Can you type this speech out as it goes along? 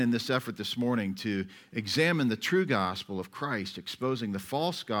in this effort this morning to examine the true gospel of Christ, exposing the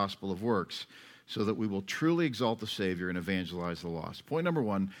false gospel of works, so that we will truly exalt the Savior and evangelize the lost. Point number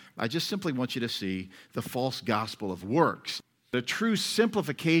one, I just simply want you to see the false gospel of works, the true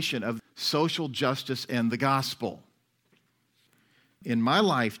simplification of social justice and the gospel. In my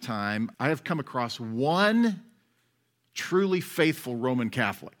lifetime, I have come across one truly faithful Roman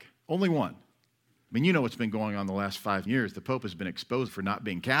Catholic. Only one. I mean, you know what's been going on the last 5 years. The Pope has been exposed for not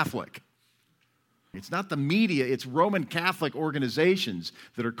being Catholic. It's not the media, it's Roman Catholic organizations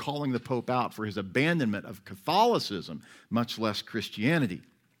that are calling the Pope out for his abandonment of Catholicism, much less Christianity.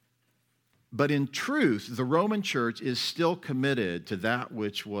 But in truth, the Roman Church is still committed to that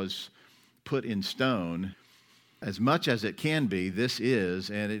which was put in stone. As much as it can be, this is,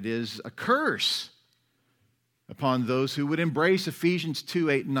 and it is a curse upon those who would embrace Ephesians 2,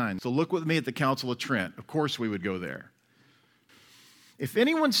 8, and 9. So look with me at the Council of Trent. Of course we would go there. If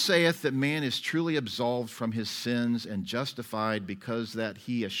anyone saith that man is truly absolved from his sins and justified because that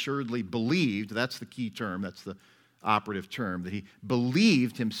he assuredly believed, that's the key term, that's the operative term, that he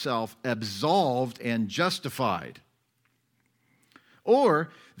believed himself absolved and justified. Or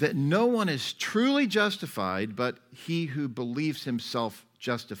that no one is truly justified but he who believes himself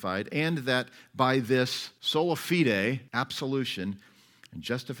justified, and that by this sola fide, absolution and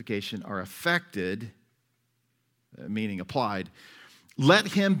justification are affected, meaning applied, let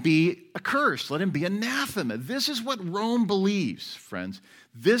him be accursed, let him be anathema. This is what Rome believes, friends.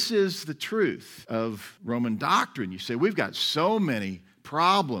 This is the truth of Roman doctrine. You say, we've got so many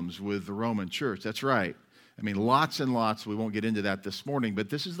problems with the Roman church. That's right. I mean, lots and lots. We won't get into that this morning, but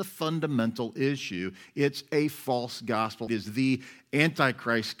this is the fundamental issue. It's a false gospel. It is the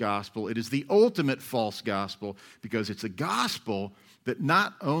Antichrist gospel. It is the ultimate false gospel because it's a gospel that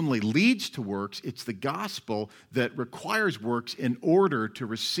not only leads to works, it's the gospel that requires works in order to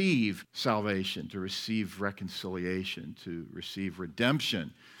receive salvation, to receive reconciliation, to receive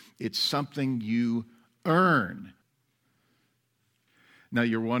redemption. It's something you earn. Now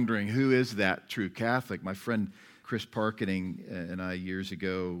you're wondering, who is that true Catholic? My friend Chris Parkening and I years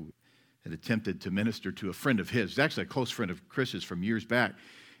ago had attempted to minister to a friend of his. He's actually a close friend of Chris's from years back.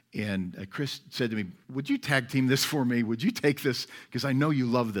 And Chris said to me, would you tag team this for me? Would you take this? Because I know you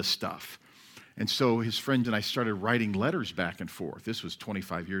love this stuff. And so his friend and I started writing letters back and forth. This was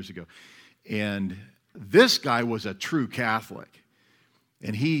 25 years ago. And this guy was a true Catholic.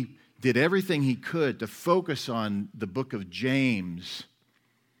 And he did everything he could to focus on the book of James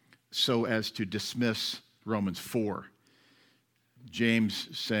so as to dismiss Romans 4. James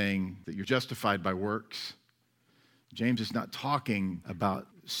saying that you're justified by works. James is not talking about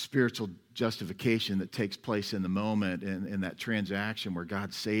spiritual justification that takes place in the moment in that transaction where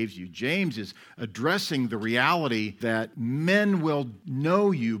God saves you. James is addressing the reality that men will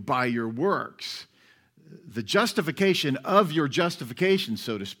know you by your works. The justification of your justification,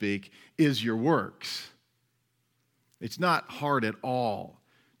 so to speak, is your works. It's not hard at all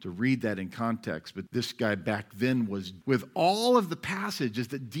to read that in context, but this guy back then was with all of the passages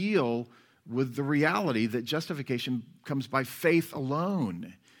that deal with the reality that justification comes by faith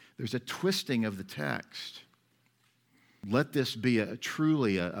alone. There's a twisting of the text. Let this be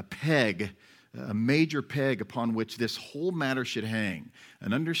truly a peg, a major peg upon which this whole matter should hang.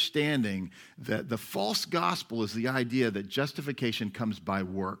 An understanding that the false gospel is the idea that justification comes by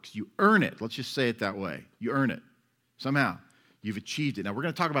works. You earn it. Let's just say it that way. You earn it. Somehow. You've achieved it. Now, we're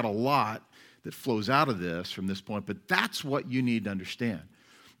going to talk about a lot that flows out of this from this point, but that's what you need to understand.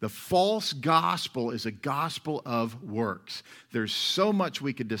 The false gospel is a gospel of works. There's so much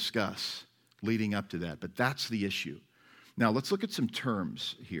we could discuss leading up to that, but that's the issue. Now, let's look at some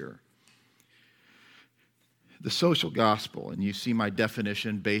terms here. The social gospel, and you see my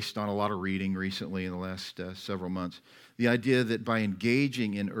definition based on a lot of reading recently in the last several months. The idea that by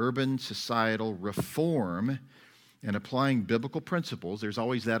engaging in urban societal reform and applying biblical principles, there's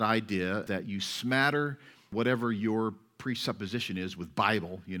always that idea that you smatter whatever your presupposition is with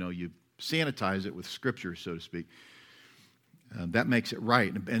Bible. You know, you sanitize it with Scripture, so to speak. That makes it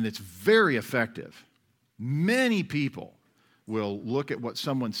right, and it's very effective. Many people will look at what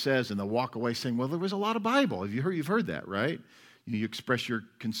someone says and they'll walk away saying, well, there was a lot of Bible. You've heard that, right? You express your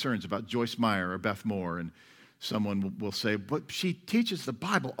concerns about Joyce Meyer or Beth Moore, and someone will say, but she teaches the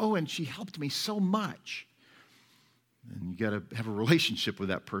Bible. Oh, and she helped me so much. And you got to have a relationship with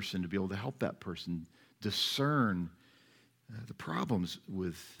that person to be able to help that person discern the problems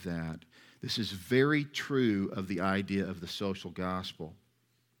with that. This is very true of the idea of the social gospel.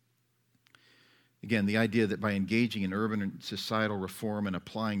 Again, the idea that by engaging in urban and societal reform and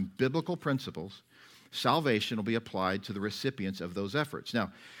applying biblical principles, salvation will be applied to the recipients of those efforts.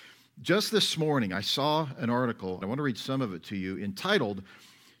 Now, just this morning, I saw an article, I want to read some of it to you, entitled,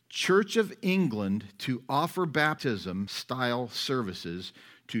 Church of England to Offer Baptism-Style Services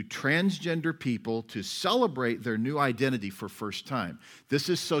to Transgender People to Celebrate Their New Identity for First Time. This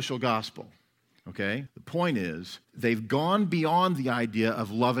is social gospel, okay? The point is, they've gone beyond the idea of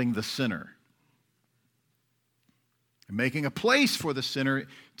loving the sinner, making a place for the sinner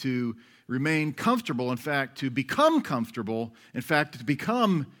to remain comfortable, in fact, to become comfortable, in fact, to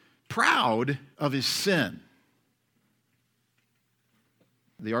become proud of his sin.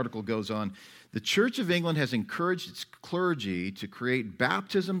 The article goes on, the Church of England has encouraged its clergy to create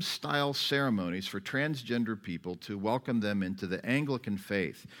baptism-style ceremonies for transgender people to welcome them into the Anglican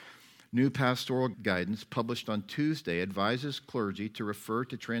faith. New pastoral guidance published on Tuesday advises clergy to refer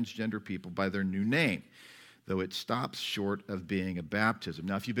to transgender people by their new name, though it stops short of being a baptism.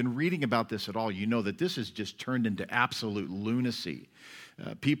 Now, if you've been reading about this at all, you know that this has just turned into absolute lunacy.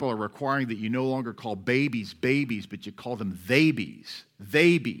 People are requiring that you no longer call babies babies, but you call them theybies,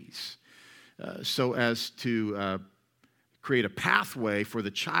 so as to create a pathway for the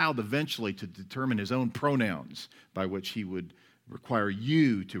child eventually to determine his own pronouns by which he would require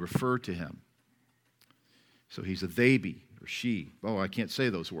you to refer to him. So he's a theyby or she. Oh, I can't say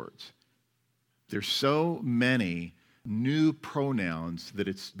those words. There's so many new pronouns that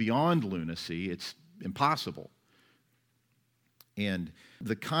it's beyond lunacy. It's impossible. And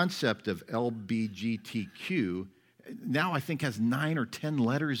the concept of LGBTQ now I think has 9 or 10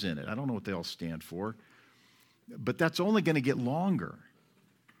 letters in it. I don't know what they all stand for. But that's only going to get longer.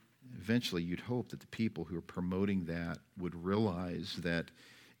 Eventually, you'd hope that the people who are promoting that would realize that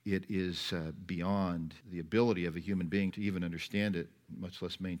it is beyond the ability of a human being to even understand it, much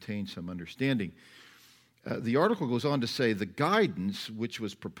less maintain some understanding. The article goes on to say the guidance, which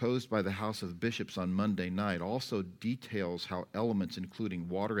was proposed by the House of Bishops on Monday night, also details how elements including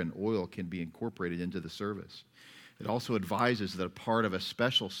water and oil can be incorporated into the service. It also advises that a part of a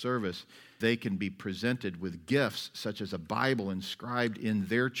special service, they can be presented with gifts such as a Bible inscribed in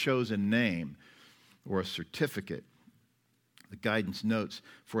their chosen name or a certificate. The guidance notes,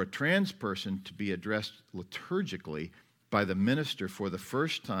 for a trans person to be addressed liturgically by the minister for the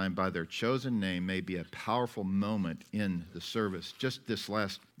first time by their chosen name may be a powerful moment in the service. Just this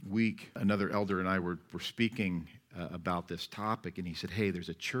last week, another elder and I were speaking about this topic, and he said, hey, there's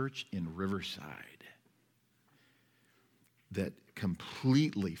a church in Riverside that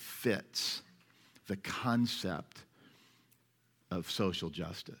completely fits the concept of social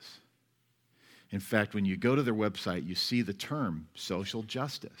justice. In fact, when you go to their website, you see the term social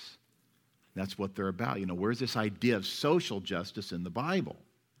justice. That's what they're about. You know, where's this idea of social justice in the Bible?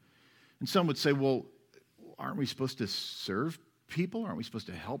 And some would say, well, aren't we supposed to serve people? Aren't we supposed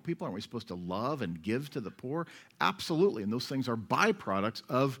to help people? Aren't we supposed to love and give to the poor? Absolutely. And those things are byproducts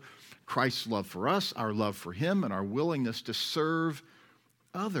of Christ's love for us, our love for him, and our willingness to serve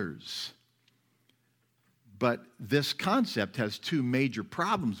others. But this concept has two major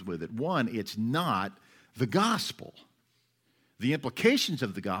problems with it. One, it's not the gospel. The implications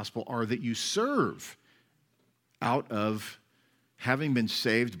of the gospel are that you serve out of having been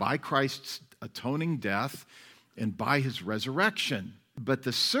saved by Christ's atoning death and by his resurrection. But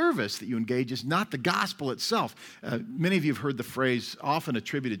the service that you engage is not the gospel itself. Many of you have heard the phrase often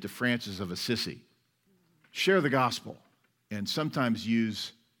attributed to Francis of Assisi. Share the gospel, and sometimes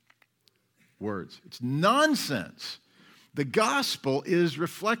use words. It's nonsense. The gospel is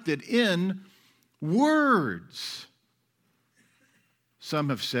reflected in words. Some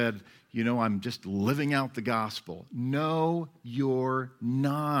have said, you know, I'm just living out the gospel. No, you're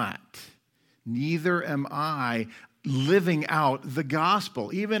not. Neither am I living out the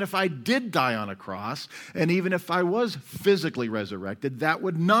gospel. Even if I did die on a cross, and even if I was physically resurrected, that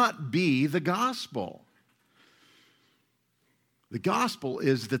would not be the gospel. The gospel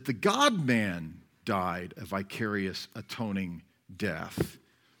is that the God-man died a vicarious atoning death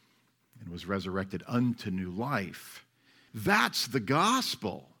and was resurrected unto new life. That's the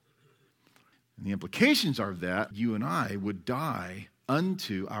gospel. And the implications are that you and I would die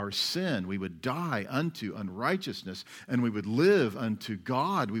unto our sin. We would die unto unrighteousness, and we would live unto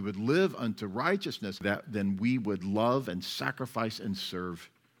God. We would live unto righteousness. That then we would love and sacrifice and serve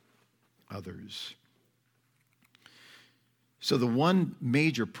others. So the one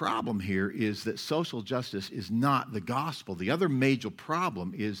major problem here is that social justice is not the gospel. The other major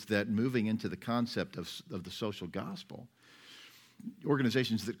problem is that moving into the concept of the social gospel,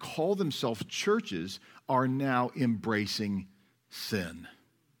 organizations that call themselves churches are now embracing sin.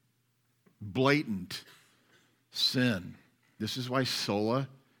 Blatant sin. This is why sola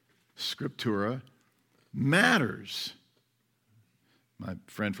scriptura matters. My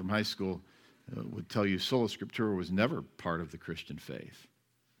friend from high school would tell you sola scriptura was never part of the Christian faith.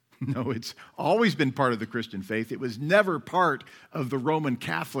 No, it's always been part of the Christian faith. It was never part of the Roman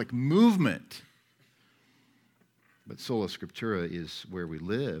Catholic movement. But sola scriptura is where we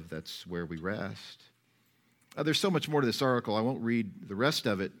live. That's where we rest. There's so much more to this article. I won't read the rest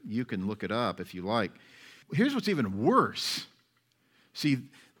of it. You can look it up if you like. Here's what's even worse. See,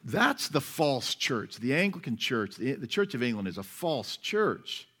 that's the false church. The Anglican Church, the Church of England is a false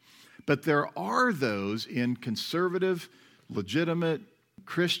church. But there are those in conservative, legitimate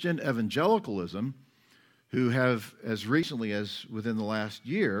Christian evangelicalism who have, as recently as within the last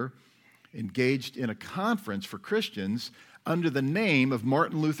year, engaged in a conference for Christians under the name of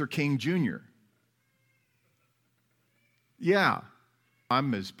Martin Luther King Jr. Yeah,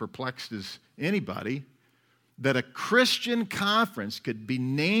 I'm as perplexed as anybody that a Christian conference could be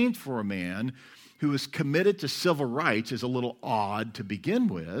named for a man who is committed to civil rights is a little odd to begin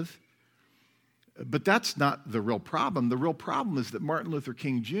with. But that's not the real problem. The real problem is that Martin Luther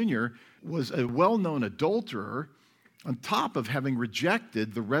King Jr. was a well-known adulterer on top of having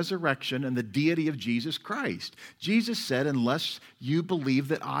rejected the resurrection and the deity of Jesus Christ. Jesus said, unless you believe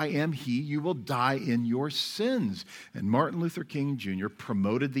that I am he, you will die in your sins. And Martin Luther King Jr.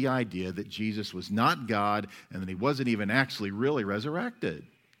 promoted the idea that Jesus was not God and that he wasn't even actually really resurrected.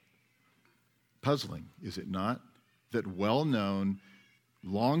 Puzzling, is it not? That well-known,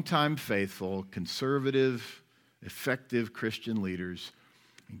 longtime faithful, conservative, effective Christian leaders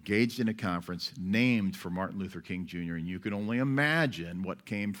engaged in a conference named for Martin Luther King Jr., and you can only imagine what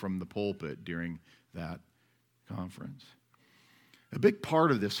came from the pulpit during that conference. A big part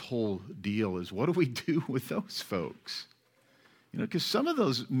of this whole deal is, what do we do with those folks? You know, because some of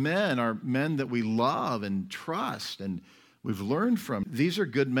those men are men that we love and trust and we've learned from. These are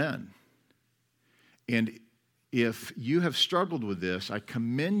good men. And if you have struggled with this, I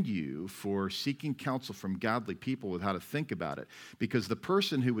commend you for seeking counsel from godly people with how to think about it. Because the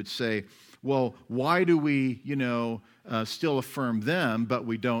person who would say, well, why do we, still affirm them, but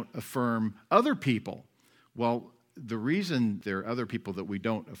we don't affirm other people? Well, the reason there are other people that we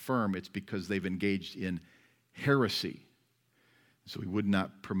don't affirm, it's because they've engaged in heresy. So we would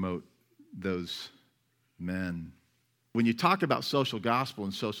not promote those men. When you talk about social gospel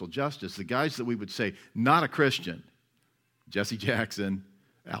and social justice, the guys that we would say, not a Christian, Jesse Jackson,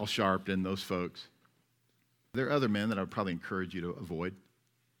 Al Sharpton, those folks, there are other men that I would probably encourage you to avoid.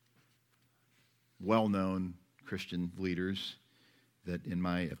 Well-known Christian leaders that, in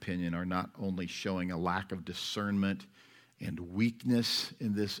my opinion, are not only showing a lack of discernment and weakness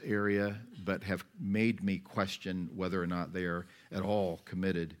in this area, but have made me question whether or not they are at all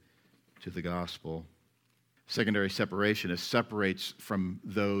committed to the gospel. Secondary separation separates from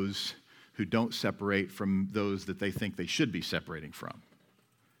those who don't separate from those that they think they should be separating from.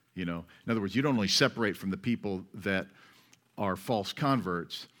 In other words, you don't only separate from the people that are false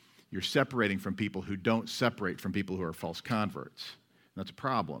converts, you're separating from people who don't separate from people who are false converts. That's a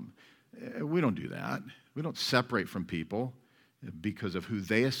problem. We don't do that. We don't separate from people because of who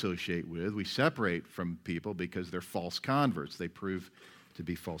they associate with. We separate from people because they're false converts. They prove to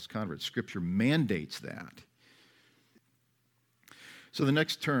be false converts. Scripture mandates that. So the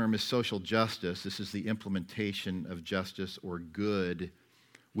next term is social justice. This is the implementation of justice or good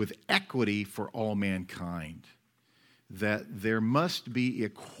with equity for all mankind. That there must be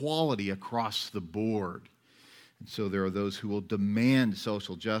equality across the board. And so there are those who will demand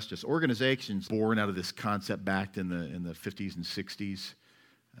social justice. Organizations born out of this concept back in the 50s and 60s.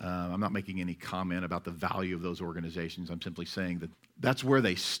 I'm not making any comment about the value of those organizations. I'm simply saying that that's where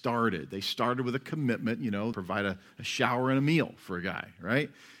they started. They started with a commitment, provide a shower and a meal for a guy, right?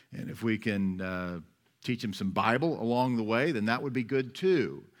 And if we can teach him some Bible along the way, then that would be good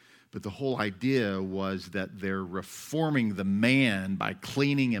too. But the whole idea was that they're reforming the man by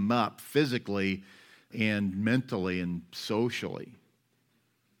cleaning him up physically and mentally and socially.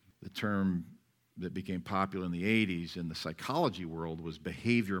 The term that became popular in the 80s in the psychology world was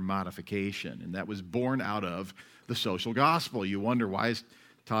behavior modification, and that was born out of the social gospel. You wonder, why is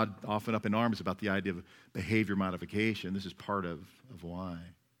Todd often up in arms about the idea of behavior modification? This is part of why.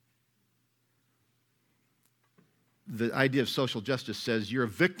 The idea of social justice says you're a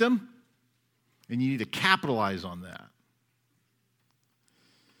victim, and you need to capitalize on that.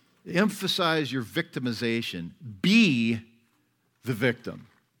 Emphasize your victimization. Be the victim.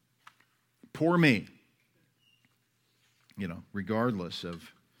 Poor me, regardless of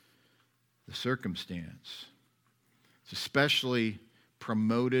the circumstance. It's especially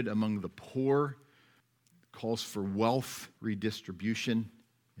promoted among the poor, calls for wealth redistribution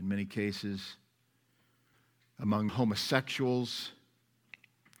in many cases. among homosexuals,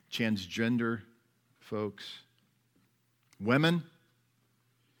 transgender folks, women.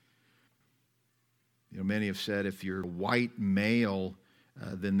 Many have said if you're a white male,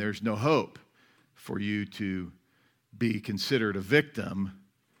 then there's no hope for you to be considered a victim.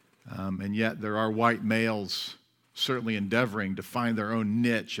 And yet there are white males certainly endeavoring to find their own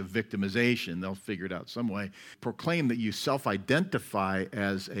niche of victimization. They'll figure it out some way. Proclaim that you self-identify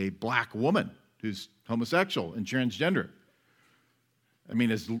as a black woman who's homosexual and transgender. I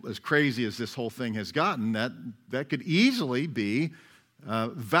mean, as crazy as this whole thing has gotten, that could easily be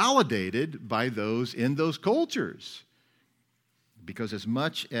validated by those in those cultures. Because as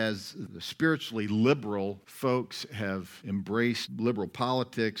much as the spiritually liberal folks have embraced liberal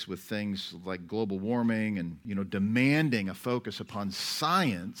politics with things like global warming and, demanding a focus upon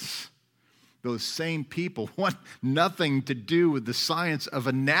science, those same people want nothing to do with the science of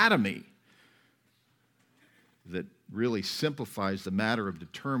anatomy that really simplifies the matter of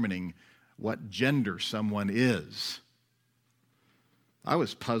determining what gender someone is. I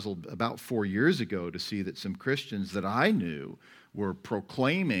was puzzled about 4 years ago to see that some Christians that I knew were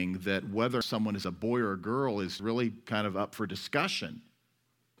proclaiming that whether someone is a boy or a girl is really kind of up for discussion.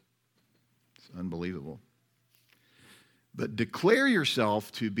 It's unbelievable. But declare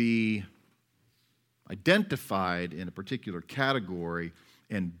yourself to be identified in a particular category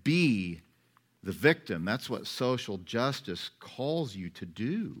and be the victim. That's what social justice calls you to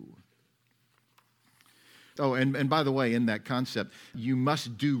do. Oh, and by the way, in that concept, you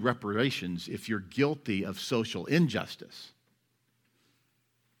must do reparations if you're guilty of social injustice.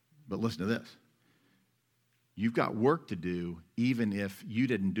 But listen to this. You've got work to do even if you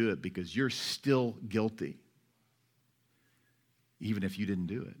didn't do it because you're still guilty. Even if you didn't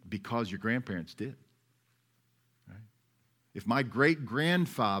do it because your grandparents did. Right? If my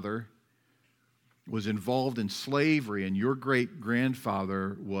great-grandfather was involved in slavery and your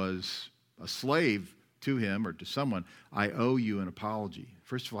great-grandfather was a slave to him or to someone, I owe you an apology.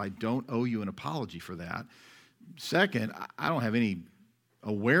 First of all, I don't owe you an apology for that. Second, I don't have any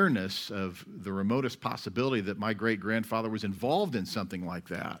awareness of the remotest possibility that my great-grandfather was involved in something like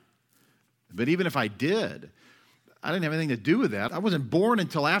that. But even if I did, I didn't have anything to do with that. I wasn't born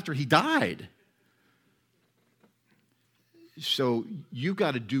until after he died. So you've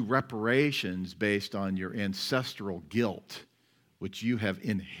got to do reparations based on your ancestral guilt, which you have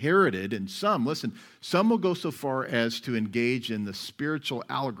inherited. And some will go so far as to engage in the spiritual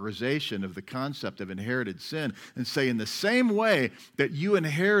allegorization of the concept of inherited sin and say in the same way that you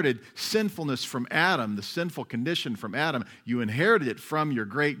inherited sinfulness from Adam, the sinful condition from Adam, you inherited it from your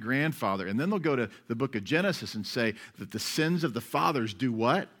great-grandfather. And then they'll go to the book of Genesis and say that the sins of the fathers do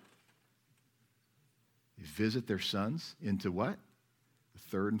what? They visit their sons into what? The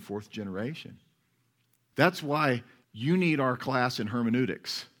third and fourth generation. That's why you need our class in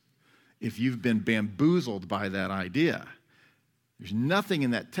hermeneutics if you've been bamboozled by that idea. There's nothing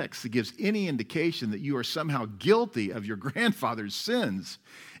in that text that gives any indication that you are somehow guilty of your grandfather's sins.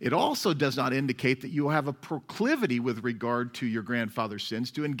 It also does not indicate that you have a proclivity with regard to your grandfather's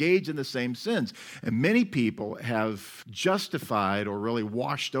sins to engage in the same sins. And many people have justified or really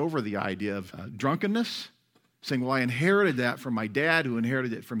washed over the idea of drunkenness, saying, well, I inherited that from my dad who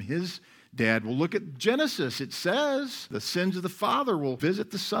inherited it from his dad. Well, look at Genesis. It says the sins of the father will visit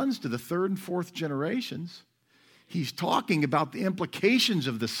the sons to the third and fourth generations. He's talking about the implications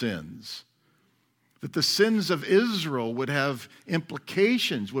of the sins. That the sins of Israel would have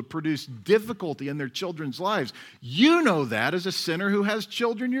implications, would produce difficulty in their children's lives. You know that as a sinner who has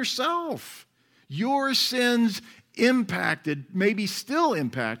children yourself. Your sins impacted, maybe still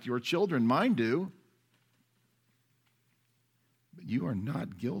impact your children. Mine do. But you are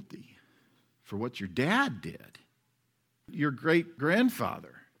not guilty for what your dad did, your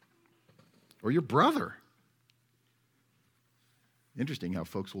great-grandfather, or your brother. Interesting how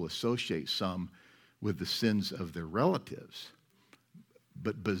folks will associate some with the sins of their relatives,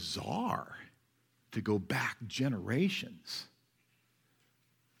 but bizarre to go back generations.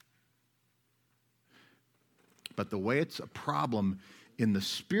 But the way it's a problem in the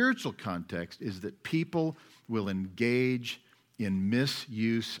spiritual context is that people will engage in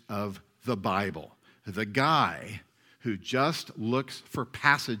misuse of the Bible. The guy who just looks for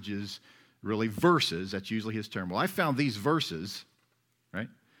passages, really verses, that's usually his term. Well, I found these verses, right,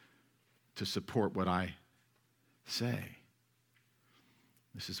 to support what I say.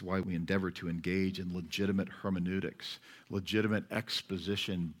 This is why we endeavor to engage in legitimate hermeneutics, legitimate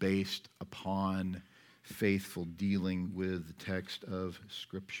exposition based upon faithful dealing with the text of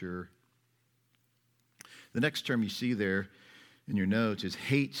Scripture. The next term you see there in your notes is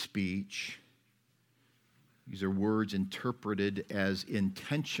hate speech. These are words interpreted as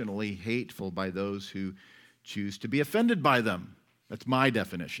intentionally hateful by those who choose to be offended by them. That's my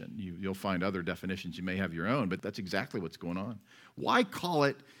definition. You'll find other definitions. You may have your own, but that's exactly what's going on. Why call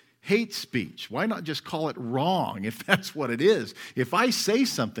it hate speech? Why not just call it wrong if that's what it is? If I say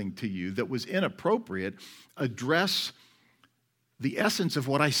something to you that was inappropriate, address the essence of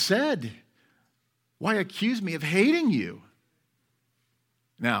what I said. Why accuse me of hating you?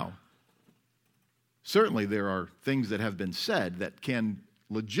 Now, certainly there are things that have been said that can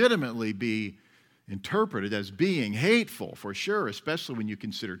legitimately be interpreted as being hateful, for sure, especially when you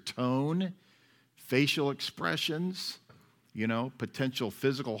consider tone, facial expressions, potential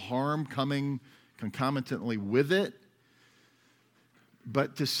physical harm coming concomitantly with it.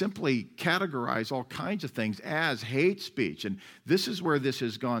 But to simply categorize all kinds of things as hate speech, and this is where this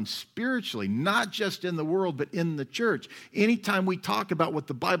has gone spiritually, not just in the world, but in the church. Anytime we talk about what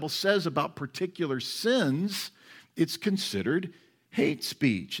the Bible says about particular sins, it's considered hate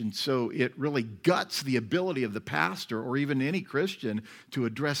speech. And so it really guts the ability of the pastor or even any Christian to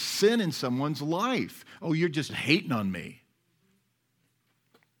address sin in someone's life. Oh, you're just hating on me.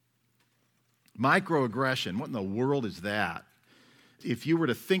 Microaggression, what in the world is that? If you were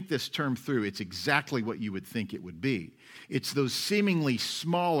to think this term through, it's exactly what you would think it would be. It's those seemingly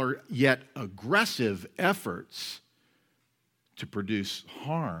smaller yet aggressive efforts to produce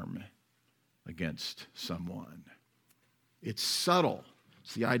harm against someone. It's subtle.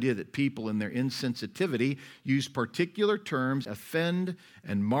 It's the idea that people in their insensitivity use particular terms, offend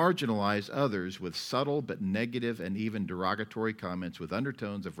and marginalize others with subtle but negative and even derogatory comments with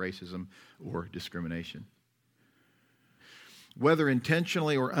undertones of racism or discrimination. Whether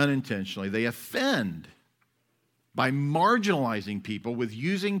intentionally or unintentionally, they offend by marginalizing people with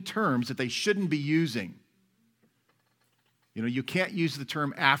using terms that they shouldn't be using. You can't use the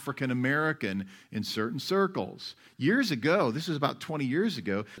term African American in certain circles. Years ago, this is about 20 years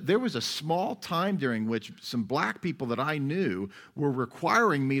ago, there was a small time during which some black people that I knew were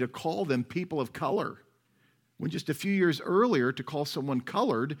requiring me to call them people of color, when just a few years earlier to call someone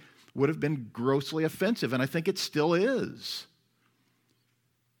colored would have been grossly offensive, and I think it still is.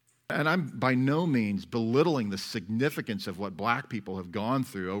 And I'm by no means belittling the significance of what black people have gone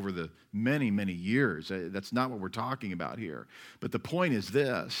through over the many, many years. That's not what we're talking about here. But the point is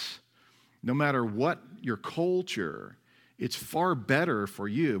this: no matter what your culture, it's far better for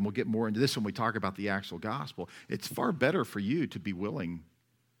you, and we'll get more into this when we talk about the actual gospel, it's far better for you to be willing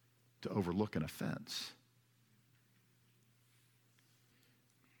to overlook an offense.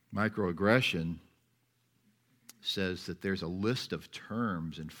 Microaggression says that there's a list of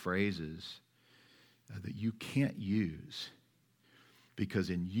terms and phrases that you can't use,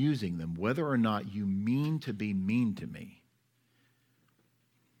 because in using them, whether or not you mean to be mean to me,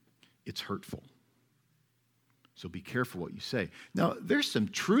 it's hurtful. So be careful what you say. Now, there's some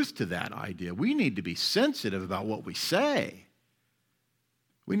truth to that idea. We need to be sensitive about what we say.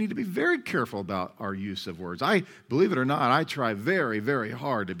 We need to be very careful about our use of words. Believe it or not, I try very, very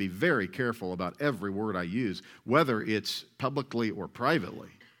hard to be very careful about every word I use, whether it's publicly or privately.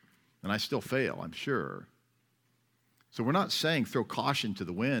 And I still fail, I'm sure. So we're not saying throw caution to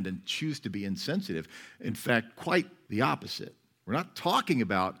the wind and choose to be insensitive. In fact, quite the opposite. We're not talking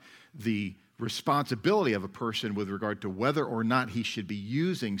about the responsibility of a person with regard to whether or not he should be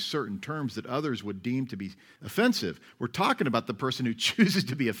using certain terms that others would deem to be offensive. We're talking about the person who chooses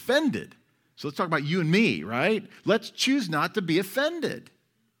to be offended. So let's talk about you and me, right? Let's choose not to be offended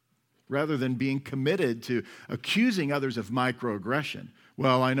rather than being committed to accusing others of microaggression.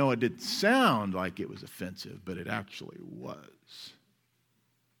 Well, I know it didn't sound like it was offensive, but it actually was.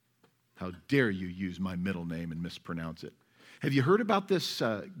 How dare you use my middle name and mispronounce it? Have you heard about this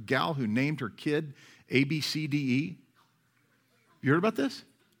gal who named her kid ABCDE? You heard about this?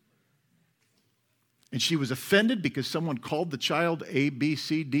 And she was offended because someone called the child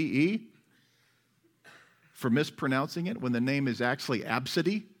ABCDE for mispronouncing it when the name is actually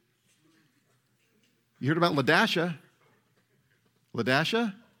Absidy. You heard about Ladasha?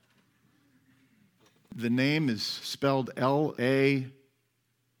 Ladasha? The name is spelled L-A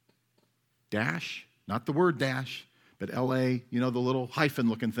dash, not the word dash. But L-A, the little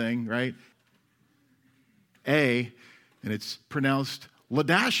hyphen-looking thing, right? A, and it's pronounced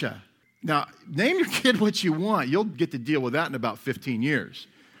Ladasha. Now, name your kid what you want. You'll get to deal with that in about 15 years.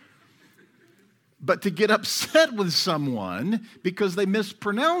 But to get upset with someone because they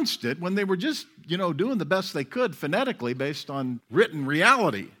mispronounced it when they were just, doing the best they could phonetically based on written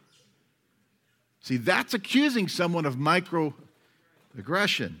reality. See, that's accusing someone of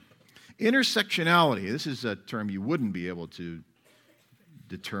microaggression. Intersectionality, this is a term you wouldn't be able to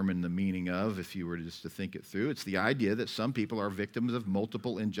determine the meaning of if you were just to think it through. It's the idea that some people are victims of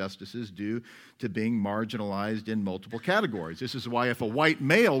multiple injustices due to being marginalized in multiple categories. This is why if a white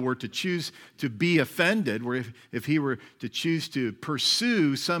male were to choose to be offended, or if he were to choose to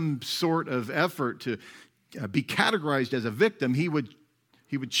pursue some sort of effort to be categorized as a victim, he would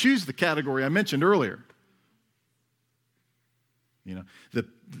choose the category I mentioned earlier. You know, the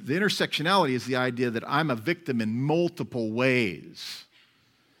intersectionality is the idea that I'm a victim in multiple ways.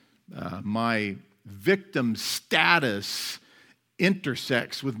 My victim status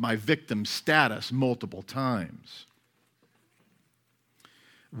intersects with my victim status multiple times.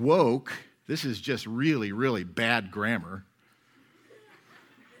 Woke, this is just really, really bad grammar.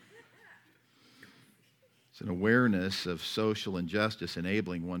 It's an awareness of social injustice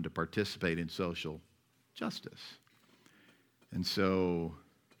enabling one to participate in social justice. And so,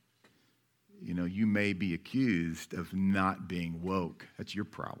 you know, you may be accused of not being woke. That's your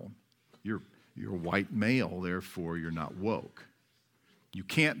problem. You're a white male, therefore you're not woke. You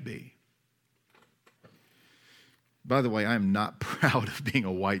can't be. By the way, I'm not proud of being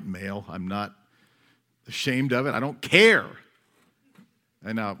a white male. I'm not ashamed of it. I don't care.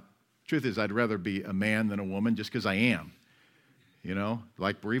 And now, truth is, I'd rather be a man than a woman just because I am. You know,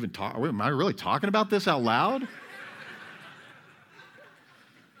 like we're even talking, am I really talking about this out loud?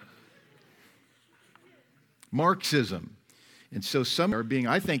 Marxism. And so some are being,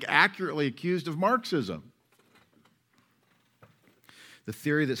 I think, accurately accused of Marxism. The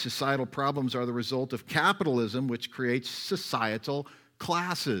theory that societal problems are the result of capitalism, which creates societal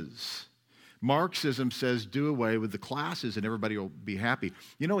classes. Marxism says do away with the classes and everybody will be happy.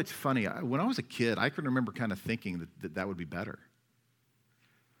 You know, it's funny. When I was a kid, I can remember kind of thinking that would be better.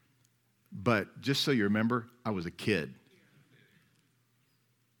 But just so you remember, I was a kid.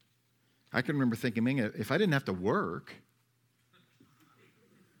 I can remember thinking, man, if I didn't have to work,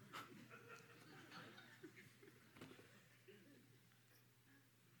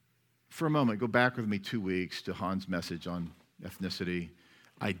 for a moment, go back with me 2 weeks to Han's message on ethnicity,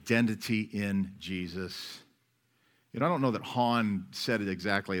 identity in Jesus. You know, I don't know that Han said it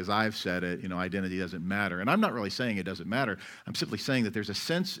exactly as I've said it, you know, identity doesn't matter. And I'm not really saying it doesn't matter. I'm simply saying that there's a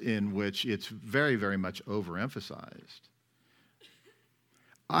sense in which it's very, very much overemphasized.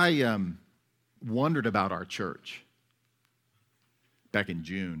 I wondered about our church back in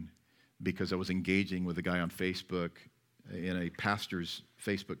June because I was engaging with a guy on Facebook in a pastor's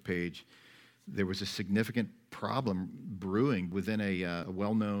Facebook page. There was a significant problem brewing within a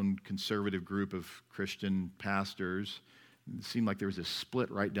well-known conservative group of Christian pastors. It seemed like there was a split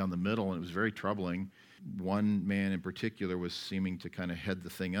right down the middle, and it was very troubling. One man in particular was seeming to kind of head the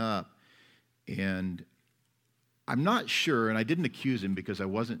thing up, and I'm not sure, and I didn't accuse him because I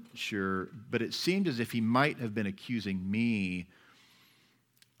wasn't sure, but it seemed as if he might have been accusing me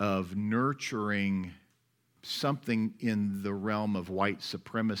of nurturing something in the realm of white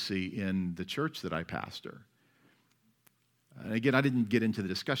supremacy in the church that I pastor. And again, I didn't get into the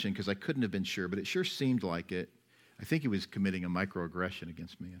discussion because I couldn't have been sure, but it sure seemed like it. I think he was committing a microaggression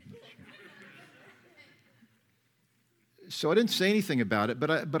against me. I'm not sure. So I didn't say anything about it,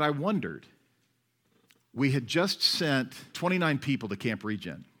 but I wondered. We had just sent 29 people to Camp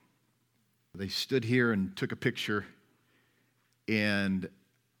Regen. They stood here and took a picture, and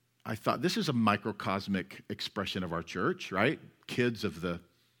I thought, this is a microcosmic expression of our church, right? Kids of the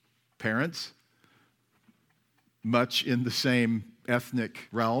parents, much in the same ethnic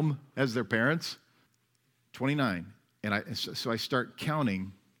realm as their parents. 29. And so I start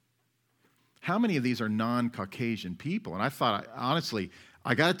counting how many of these are non-Caucasian people. And I thought, honestly,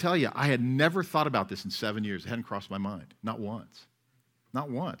 I got to tell you, I had never thought about this in 7 years. It hadn't crossed my mind. Not once. Not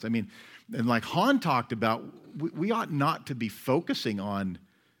once. I mean, and like Han talked about, we ought not to be focusing on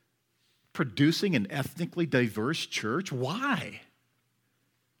producing an ethnically diverse church. Why?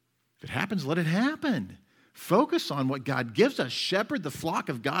 If it happens, let it happen. Focus on what God gives us. Shepherd the flock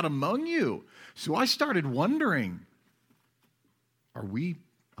of God among you. So I started wondering, are we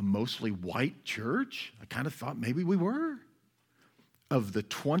a mostly white church? I kind of thought maybe we were. Of the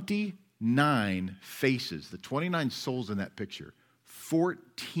 29 faces, the 29 souls in that picture,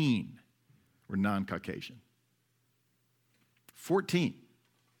 14 were non-Caucasian. 14.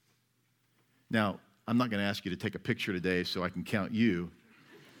 Now, I'm not going to ask you to take a picture today so I can count you.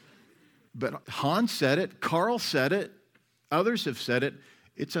 But Han said it, Carl said it, others have said it.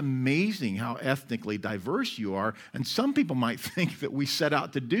 It's amazing how ethnically diverse you are. And some people might think that we set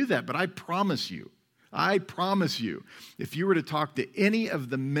out to do that, but I promise you, I promise you, if you were to talk to any of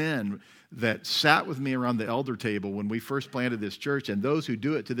the men that sat with me around the elder table when we first planted this church, and those who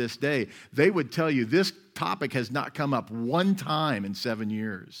do it to this day, they would tell you this topic has not come up one time in 7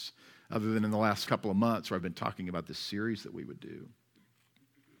 years, other than in the last couple of months where I've been talking about this series that we would do.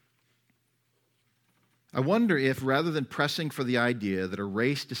 I wonder if, rather than pressing for the idea that a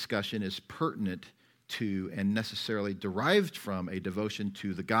race discussion is pertinent to and necessarily derived from a devotion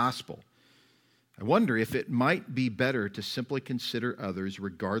to the gospel, I wonder if it might be better to simply consider others,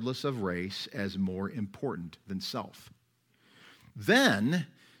 regardless of race, as more important than self. Then,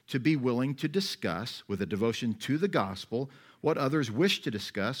 to be willing to discuss, with a devotion to the gospel, what others wish to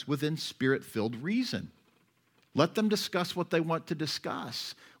discuss within spirit-filled reason. Let them discuss what they want to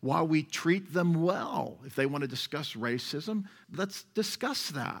discuss while we treat them well. If they want to discuss racism, let's discuss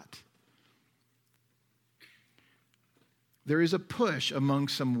that. There is a push among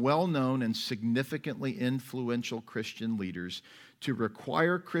some well-known and significantly influential Christian leaders to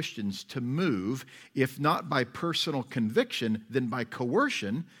require Christians to move, if not by personal conviction, then by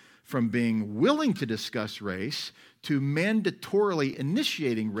coercion, from being willing to discuss race to mandatorily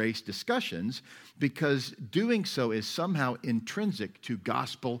initiating race discussions, because doing so is somehow intrinsic to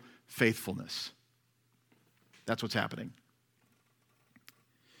gospel faithfulness. That's what's happening.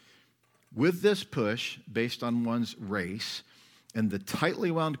 With this push based on one's race and the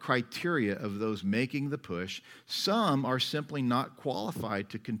tightly wound criteria of those making the push, some are simply not qualified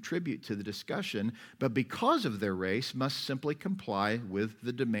to contribute to the discussion, but because of their race must simply comply with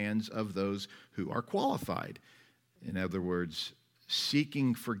the demands of those who are qualified. In other words,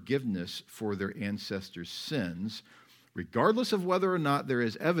 seeking forgiveness for their ancestors' sins, regardless of whether or not there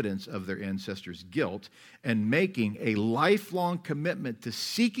is evidence of their ancestors' guilt, and making a lifelong commitment to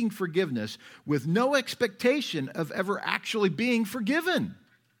seeking forgiveness with no expectation of ever actually being forgiven.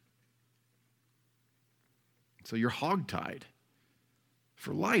 So you're hogtied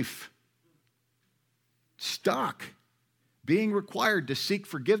for life, stuck, being required to seek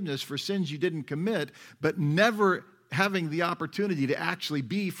forgiveness for sins you didn't commit, but never having the opportunity to actually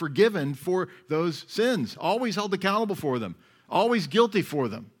be forgiven for those sins, always held accountable for them, always guilty for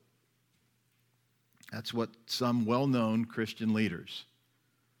them. That's what some well-known Christian leaders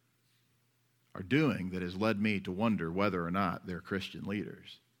are doing that has led me to wonder whether or not they're Christian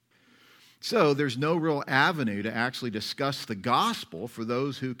leaders. So there's no real avenue to actually discuss the gospel for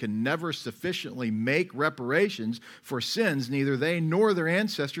those who can never sufficiently make reparations for sins neither they nor their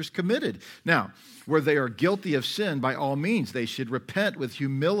ancestors committed. Now, where they are guilty of sin, by all means, they should repent with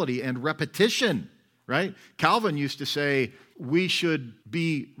humility and repetition, right? Calvin used to say, we should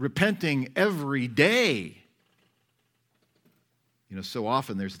be repenting every day. You know, so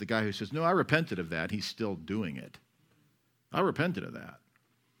often there's the guy who says, no, I repented of that. He's still doing it. I repented of that.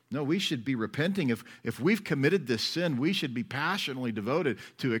 No, we should be repenting. If we've committed this sin, we should be passionately devoted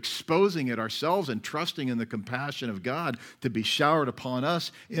to exposing it ourselves and trusting in the compassion of God to be showered upon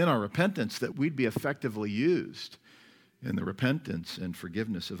us in our repentance, that we'd be effectively used in the repentance and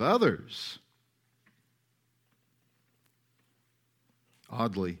forgiveness of others.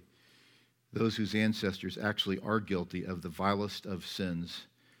 Oddly, those whose ancestors actually are guilty of the vilest of sins,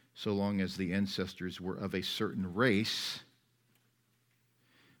 so long as the ancestors were of a certain race,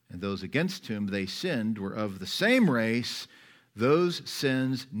 and those against whom they sinned were of the same race, those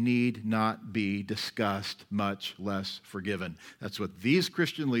sins need not be discussed, much less forgiven. That's what these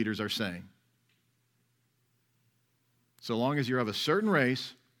Christian leaders are saying. So long as you're of a certain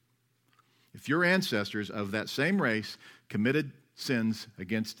race, if your ancestors of that same race committed sins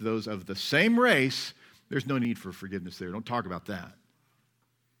against those of the same race, there's no need for forgiveness there. Don't talk about that.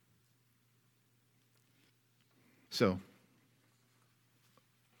 So,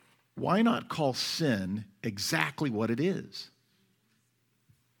 why not call sin exactly what it is?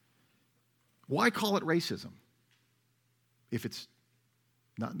 Why call it racism if it's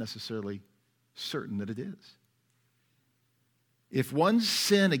not necessarily certain that it is? If one's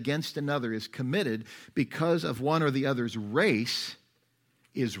sin against another is committed because of one or the other's race,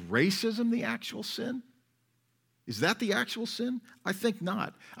 is racism the actual sin? Is that the actual sin? I think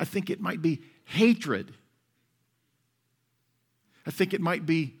not. I think it might be hatred. I think it might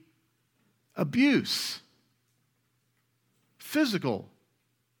be abuse, physical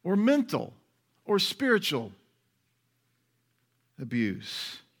or mental or spiritual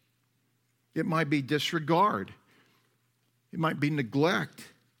abuse. It might be disregard. It might be neglect.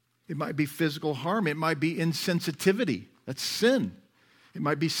 It might be physical harm. It might be insensitivity. That's sin. It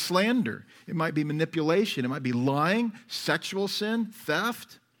might be slander. It might be manipulation. It might be lying, sexual sin,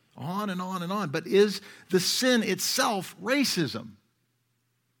 theft, on and on and on. But is the sin itself racism?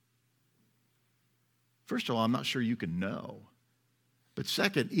 First of all, I'm not sure you can know. But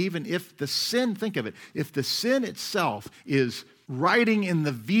second, even if the sin, think of it, if the sin itself is riding in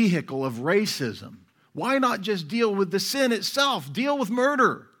the vehicle of racism, why not just deal with the sin itself? Deal with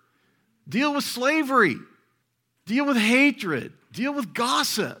murder. Deal with slavery. Deal with hatred. Deal with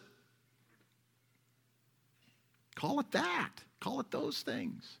gossip. Call it that. Call it those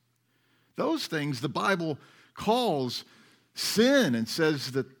things. Those things the Bible calls sin and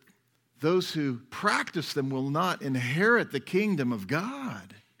says that those who practice them will not inherit the kingdom of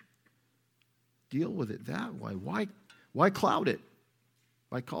God. Deal with it that way. Why cloud it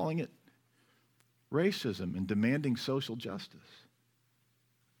by calling it racism and demanding social justice?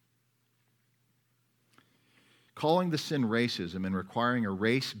 Calling the sin racism and requiring a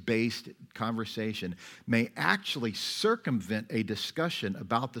race-based conversation may actually circumvent a discussion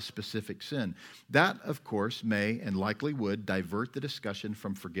about the specific sin. That, of course, may and likely would divert the discussion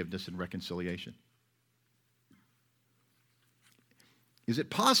from forgiveness and reconciliation. Is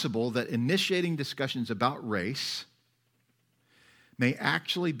it possible that initiating discussions about race may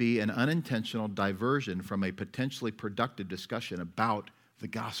actually be an unintentional diversion from a potentially productive discussion about the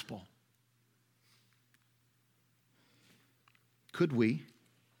gospel? Could we,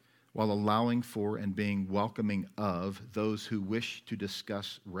 while allowing for and being welcoming of those who wish to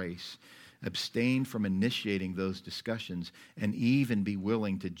discuss race, abstain from initiating those discussions and even be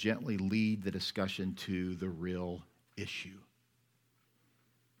willing to gently lead the discussion to the real issue?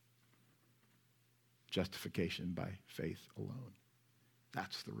 Justification by faith alone.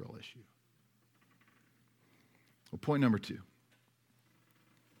 That's the real issue. Well, point number 2.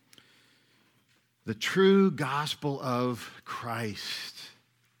 The true gospel of Christ.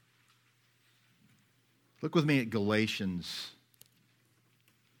 Look with me at Galatians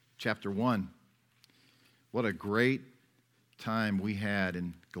chapter 1. What a great time we had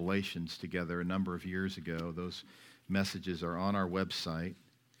in Galatians together a number of years ago. Those messages are on our website.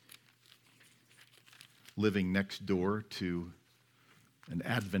 Living next door to an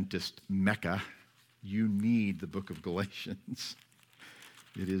Adventist Mecca, you need the book of Galatians.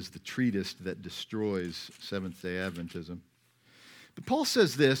 It is the treatise that destroys Seventh-day Adventism. But Paul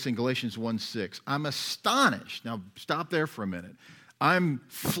says this in Galatians 1:6, I'm astonished. Now, stop there for a minute. I'm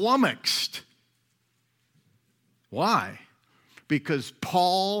flummoxed. Why? Because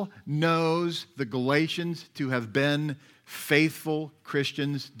Paul knows the Galatians to have been faithful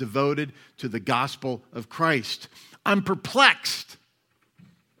Christians devoted to the gospel of Christ. I'm perplexed,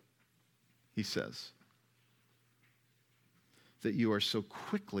 he says, that you are so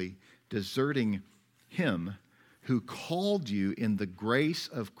quickly deserting him who called you in the grace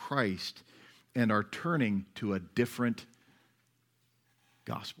of Christ and are turning to a different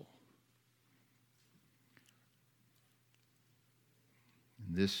gospel.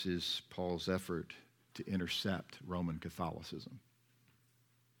 And this is Paul's effort to intercept Roman Catholicism.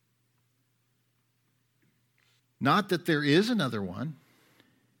 Not that there is another one,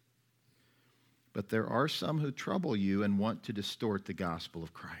 but there are some who trouble you and want to distort the gospel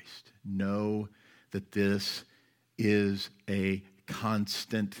of Christ. Know that this is a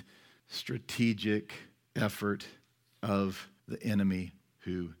constant strategic effort of the enemy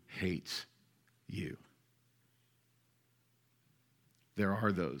who hates you. There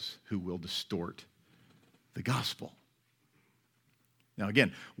are those who will distort the gospel. Now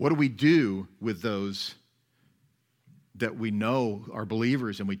again, what do we do with those that we know are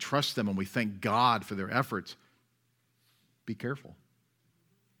believers and we trust them and we thank God for their efforts? Be careful.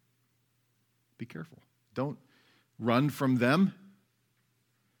 Be careful. Don't run from them.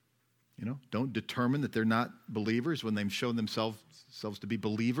 Don't determine that they're not believers when they've shown themselves to be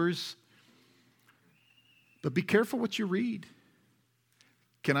believers. But be careful what you read.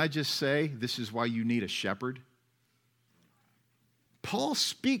 Can I just say, this is why you need a shepherd? Paul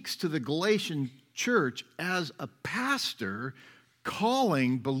speaks to the Galatian church as a pastor,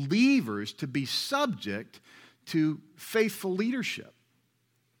 calling believers to be subject to faithful leadership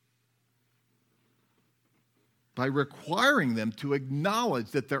by requiring them to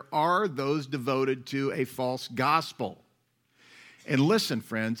acknowledge that there are those devoted to a false gospel. And listen,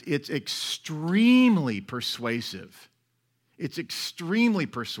 friends, it's extremely persuasive. It's extremely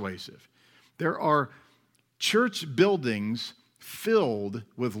persuasive. There are church buildings filled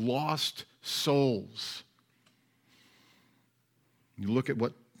with lost souls. You look at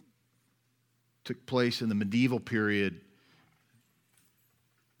what took place in the medieval period.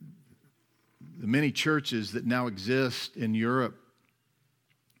 The many churches that now exist in Europe,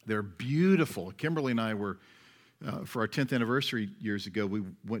 they're beautiful. Kimberly and I were, for our 10th anniversary years ago, we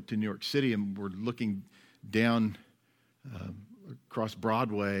went to New York City and we're looking down across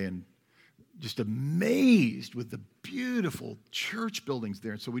Broadway, and just amazed with the beautiful church buildings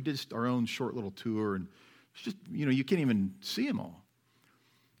there. And so we did our own short little tour, and it's just, you can't even see them all.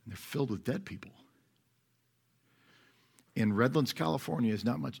 And they're filled with dead people. In Redlands, California is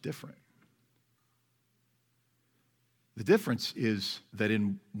not much different. The difference is that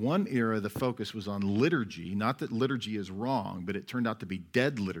in one era, the focus was on liturgy. Not that liturgy is wrong, but it turned out to be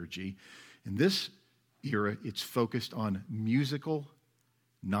dead liturgy. In this era, it's focused on musical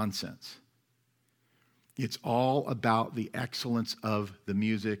nonsense. It's all about the excellence of the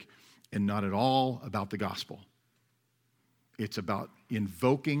music and not at all about the gospel. It's about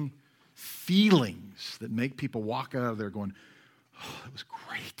invoking feelings that make people walk out of there going, oh, that was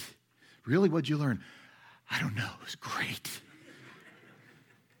great. Really, what'd you learn? I don't know, it was great.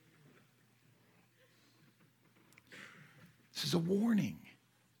 This is a warning.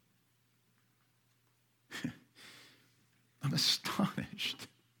 I'm astonished.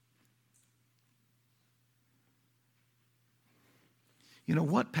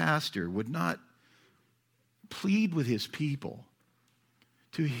 What pastor would not plead with his people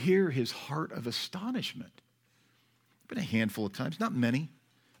to hear his heart of astonishment? Been a handful of times, not many,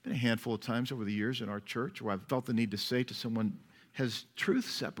 been a handful of times over the years in our church where I've felt the need to say to someone, has truth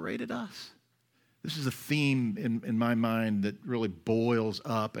separated us? This is a theme in my mind that really boils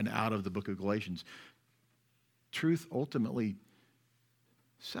up and out of the book of Galatians. Truth ultimately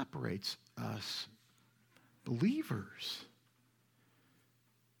separates us believers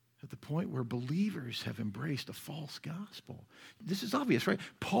at the point where believers have embraced a false gospel. This is obvious, right?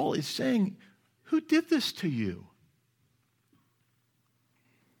 Paul is saying, who did this to you?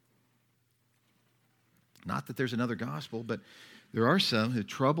 Not that there's another gospel, but there are some who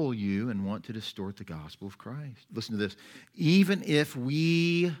trouble you and want to distort the gospel of Christ. Listen to this. Even if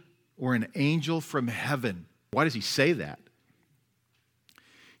we or an angel from heaven. Why does he say that?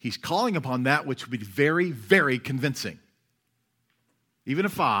 He's calling upon that which would be very, very convincing. Even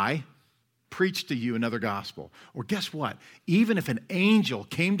if I preach to you another gospel. Or guess what? Even if an angel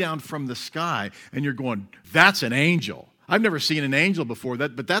came down from the sky and you're going, that's an angel. I've never seen an angel before,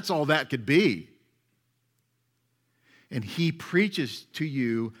 but that's all that could be. And he preaches to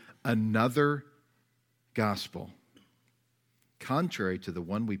you another gospel, contrary to the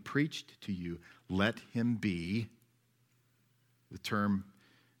one we preached to you, let him be, the term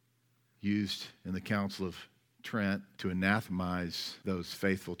used in the Council of Trent to anathemize those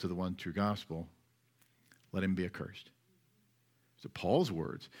faithful to the one true gospel, let him be accursed. So Paul's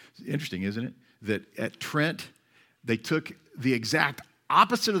words. It's interesting, isn't it? That at Trent, they took the exact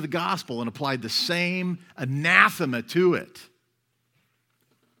opposite of the gospel and applied the same anathema to it.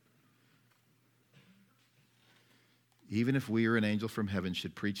 Even if we or an angel from heaven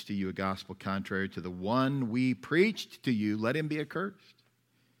should preach to you a gospel contrary to the one we preached to you, let him be accursed.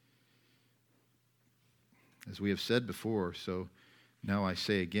 As we have said before, so now I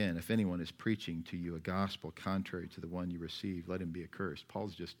say again, if anyone is preaching to you a gospel contrary to the one you received, let him be accursed.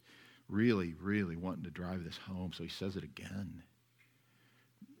 Paul's just really, really wanting to drive this home, so he says it again.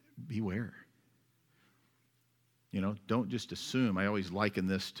 Beware. Don't just assume. I always liken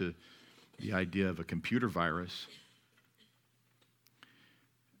this to the idea of a computer virus.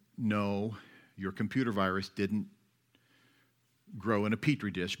 No, your computer virus didn't grow in a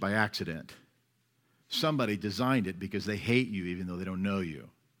petri dish by accident. Somebody designed it because they hate you even though they don't know you.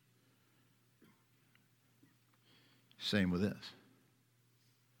 Same with this.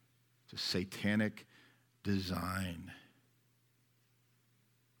 It's a satanic design.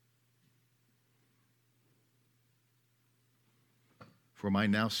 For am I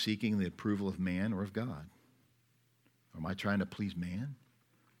now seeking the approval of man or of God? Or am I trying to please man?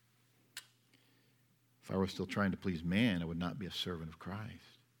 If I were still trying to please man, I would not be a servant of Christ.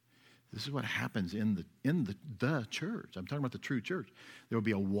 This is what happens in the church. I'm talking about the true church. There will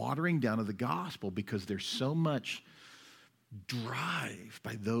be a watering down of the gospel because there's so much drive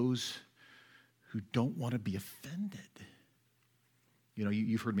by those who don't want to be offended.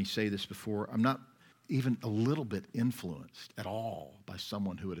 You've heard me say this before. I'm not even a little bit influenced at all by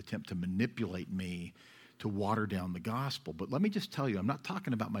someone who would attempt to manipulate me to water down the gospel. But let me just tell you, I'm not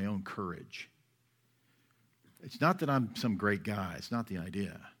talking about my own courage. It's not that I'm some great guy. It's not the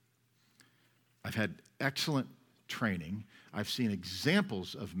idea. I've had excellent training. I've seen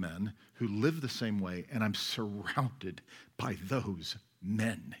examples of men who live the same way, and I'm surrounded by those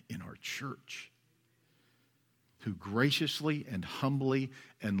men in our church who graciously and humbly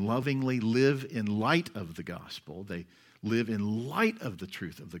and lovingly live in light of the gospel. They live in light of the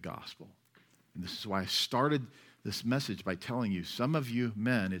truth of the gospel. And this is why I started this message by telling you, some of you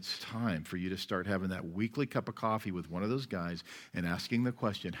men, it's time for you to start having that weekly cup of coffee with one of those guys and asking the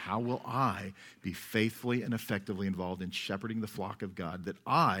question, how will I be faithfully and effectively involved in shepherding the flock of God, that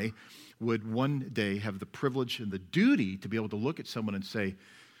I would one day have the privilege and the duty to be able to look at someone and say,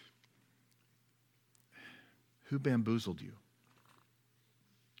 who bamboozled you?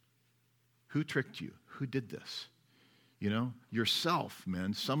 Who tricked you? Who did this? You know, yourself,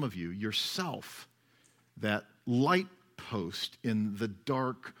 men, some of you, yourself, that light post in the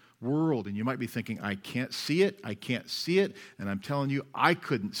dark world. And you might be thinking, I can't see it, and I'm telling you, I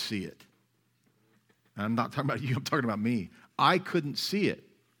couldn't see it. And I'm not talking about you, I'm talking about me. I couldn't see it.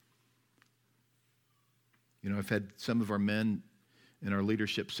 You know, I've had some of our men in our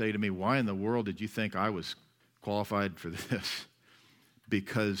leadership say to me, why in the world did you think I was qualified for this?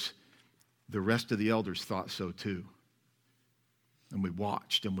 Because the rest of the elders thought so too. And we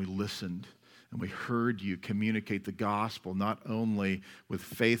watched and we listened and we heard you communicate the gospel not only with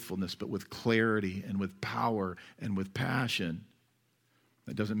faithfulness, but with clarity and with power and with passion.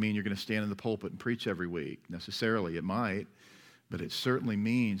 That doesn't mean you're going to stand in the pulpit and preach every week necessarily. It might, but it certainly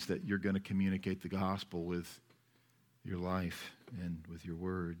means that you're going to communicate the gospel with your life and with your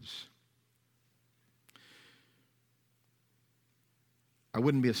words. I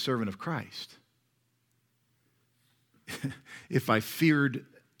wouldn't be a servant of Christ if I feared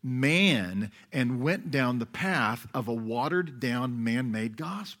man and went down the path of a watered-down, man-made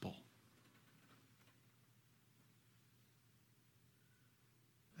gospel.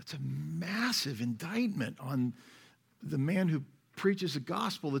 That's a massive indictment on the man who preaches a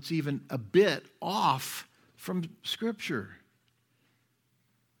gospel that's even a bit off from Scripture.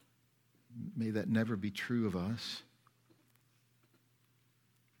 May that never be true of us.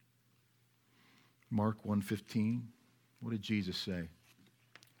 Mark 1:15, what did Jesus say?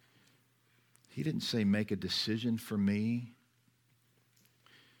 He didn't say, make a decision for me.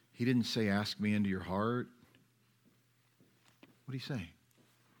 He didn't say, ask me into your heart. What did he say?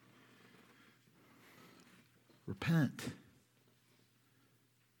 Repent.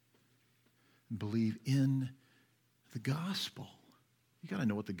 And believe in the gospel. You got to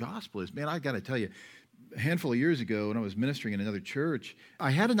know what the gospel is. Man, I got to tell you, a handful of years ago when I was ministering in another church,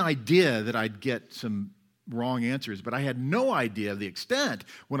 I had an idea that I'd get some wrong answers, but I had no idea of the extent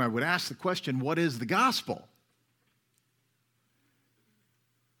when I would ask the question, what is the gospel?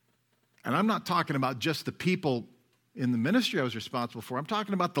 And I'm not talking about just the people in the ministry I was responsible for. I'm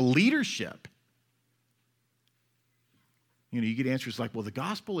talking about the leadership. You know, you get answers like, well, the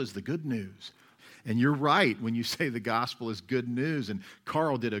gospel is the good news. And you're right when you say the gospel is good news. And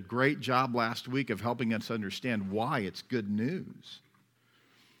Carl did a great job last week of helping us understand why it's good news.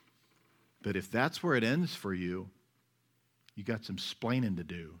 But if that's where it ends for you, you got some splaining to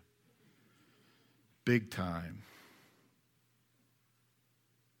do. Big time.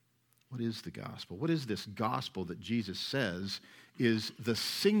 What is the gospel? What is this gospel that Jesus says is the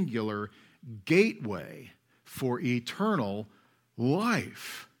singular gateway for eternal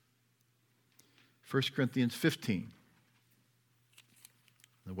life? 1 Corinthians 15.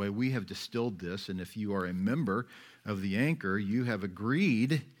 The way we have distilled this, and if you are a member of the Anchor, you have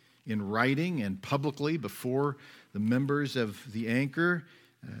agreed in writing and publicly before the members of the Anchor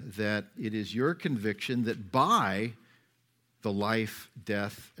that it is your conviction that by the life,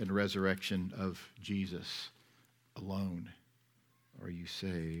 death, and resurrection of Jesus alone are you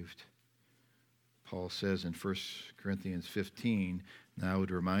saved. Paul says in 1 Corinthians 15, now I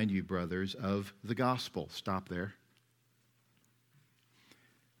would remind you, brothers, of the gospel. Stop there.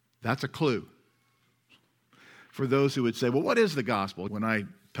 That's a clue for those who would say, well, what is the gospel? When I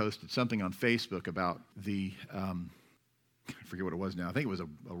posted something on Facebook about the, I forget what it was now. I think it was a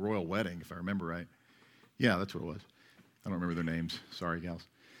royal wedding, if I remember right. Yeah, that's what it was. I don't remember their names. Sorry, gals.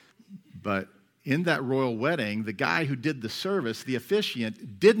 But in that royal wedding, the guy who did the service, the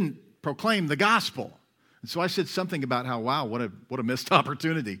officiant, didn't proclaim the gospel. And so I said something about how, wow, what a missed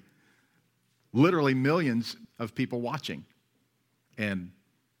opportunity. Literally millions of people watching. And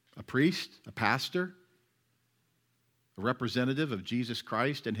a priest, a pastor, a representative of Jesus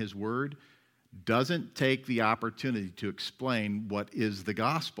Christ and his word doesn't take the opportunity to explain what is the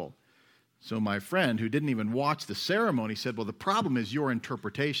gospel. So my friend, who didn't even watch the ceremony, said, well, the problem is your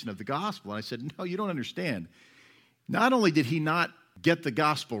interpretation of the gospel. And I said, no, you don't understand. Not only did he not get the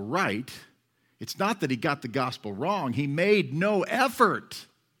gospel right, it's not that he got the gospel wrong. He made no effort.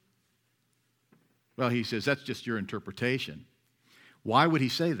 Well, he says, that's just your interpretation. Why would he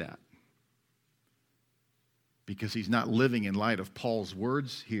say that? Because he's not living in light of Paul's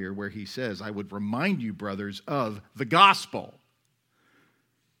words here where he says, I would remind you, brothers, of the gospel.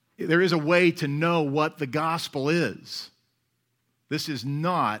 There is a way to know what the gospel is. This is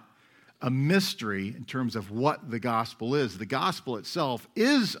not a mystery in terms of what the gospel is. The gospel itself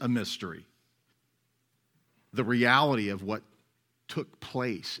is a mystery. The reality of what took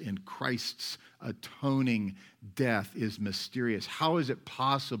place in Christ's atoning death is mysterious. How is it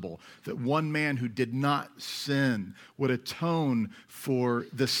possible that one man who did not sin would atone for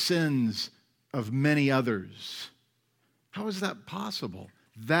the sins of many others? How is that possible?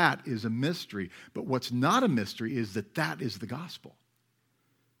 That is a mystery. But what's not a mystery is that that is the gospel.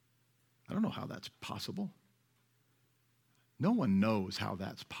 I don't know how that's possible. No one knows how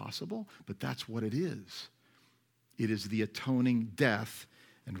that's possible, but that's what it is. It is the atoning death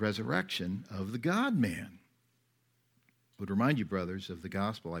and resurrection of the God-man. I would remind you, brothers, of the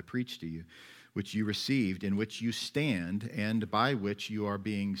gospel I preached to you, which you received, in which you stand, and by which you are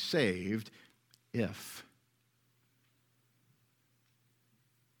being saved, if.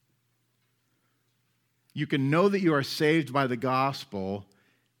 You can know that you are saved by the gospel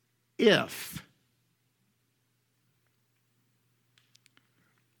if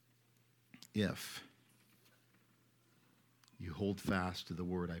you hold fast to the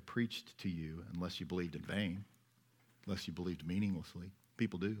word I preached to you, unless you believed in vain, unless you believed meaninglessly.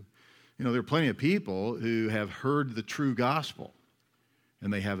 People do. You know, there are plenty of people who have heard the true gospel,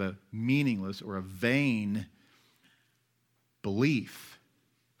 and they have a meaningless or a vain belief.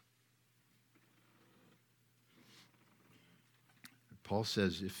 Paul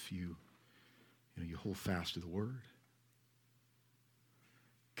says if you hold fast to the word.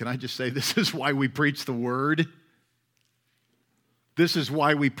 Can I just say this is why we preach the word? This is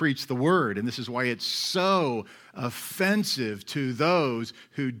why we preach the word, and this is why it's so offensive to those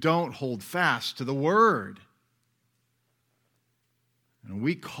who don't hold fast to the word. And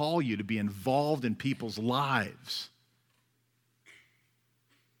we call you to be involved in people's lives.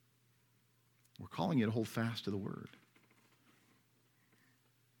 We're calling you to hold fast to the word.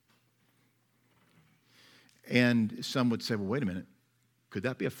 And some would say, well, wait a minute. Could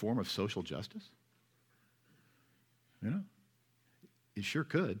that be a form of social justice? You know, it sure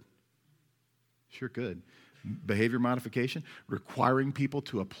could. Sure could. Behavior modification, requiring people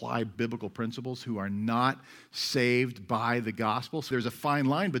to apply biblical principles who are not saved by the gospel. So there's a fine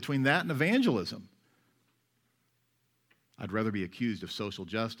line between that and evangelism. I'd rather be accused of social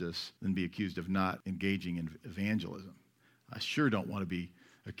justice than be accused of not engaging in evangelism. I sure don't want to be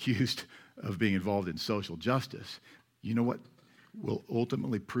accused of being involved in social justice. You know what will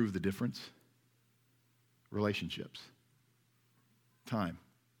ultimately prove the difference? Relationships. Time.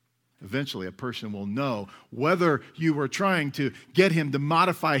 Eventually, a person will know whether you were trying to get him to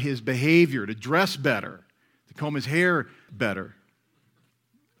modify his behavior, to dress better, to comb his hair better.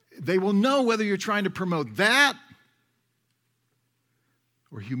 They will know whether you're trying to promote that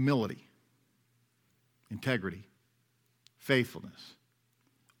or humility, integrity, faithfulness,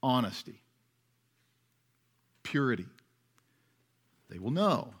 honesty, purity. They will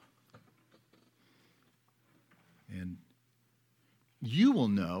know. And you will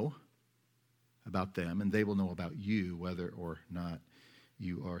know about them, and they will know about you, whether or not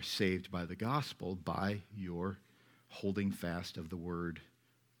you are saved by the gospel, by your holding fast of the word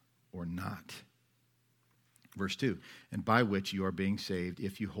or not. Verse 2, and by which you are being saved,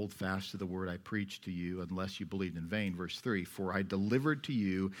 if you hold fast to the word I preached to you, unless you believed in vain. Verse 3, for I delivered to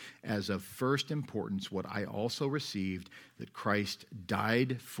you as of first importance what I also received, that Christ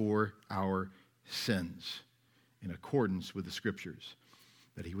died for our sins, in accordance with the Scriptures,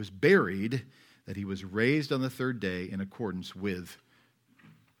 that he was buried, that he was raised on the third day in accordance with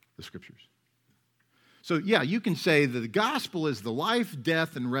the Scriptures. So, yeah, you can say that the gospel is the life,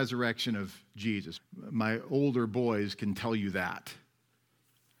 death, and resurrection of Jesus. My older boys can tell you that.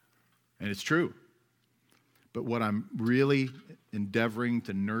 And it's true. But what I'm really endeavoring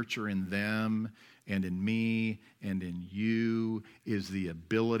to nurture in them and in me and in you is the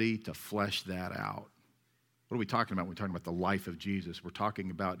ability to flesh that out. What are we talking about when we're talking about the life of Jesus? We're talking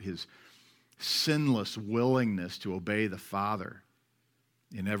about his sinless willingness to obey the Father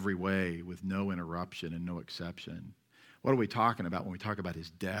in every way with no interruption and no exception. What are we talking about when we talk about his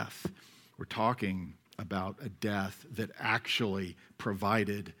death? We're talking about a death that actually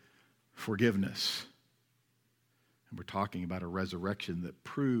provided forgiveness. And we're talking about a resurrection that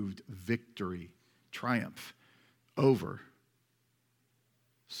proved victory, triumph over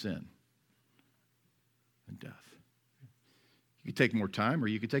sin and death. You could take more time or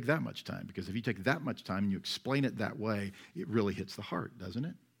you could take that much time, because if you take that much time and you explain it that way, it really hits the heart, doesn't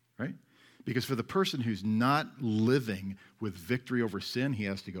it? Right? Because for the person who's not living with victory over sin, he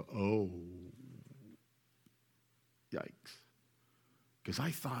has to go, oh, yikes. Because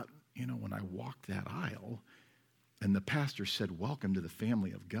I thought, when I walked that aisle and the pastor said, welcome to the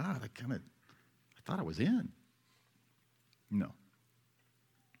family of God, I thought I was in. No.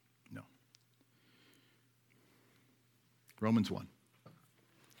 Romans 1.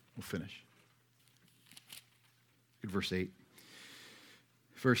 We'll finish. Look at verse 8.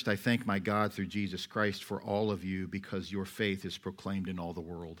 First, I thank my God through Jesus Christ for all of you because your faith is proclaimed in all the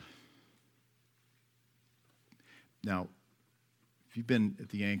world. Now, if you've been at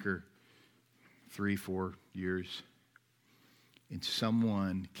the Anchor 3-4 years and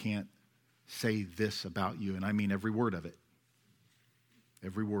someone can't say this about you, and I mean every word of it,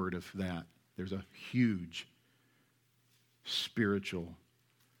 every word of that, there's a huge spiritual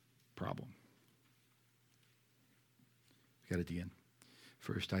problem. Got it at the end.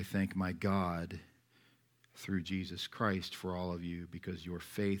 First, I thank my God through Jesus Christ for all of you because your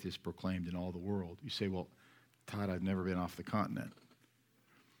faith is proclaimed in all the world. You say, well, Todd, I've never been off the continent.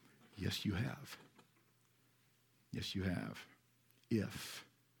 Yes, you have. Yes, you have. If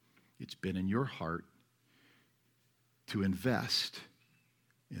it's been in your heart to invest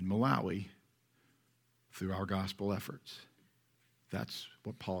in Malawi through our gospel efforts. That's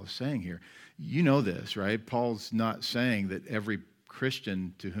what Paul is saying here. You know this, right? Paul's not saying that every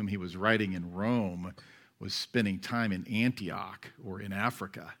Christian to whom he was writing in Rome was spending time in Antioch or in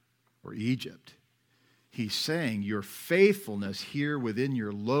Africa or Egypt. He's saying your faithfulness here within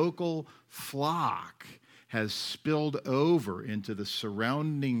your local flock has spilled over into the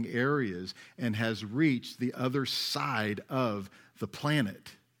surrounding areas and has reached the other side of the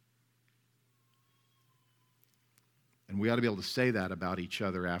planet. And we ought to be able to say that about each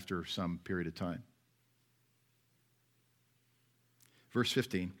other after some period of time. Verse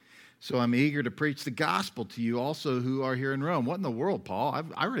 15. So I'm eager to preach the gospel to you also who are here in Rome. What in the world, Paul?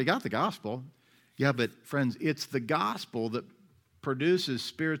 I already got the gospel. Yeah, but friends, it's the gospel that produces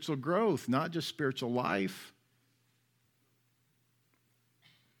spiritual growth, not just spiritual life.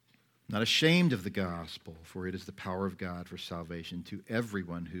 Not ashamed of the gospel, for it is the power of God for salvation to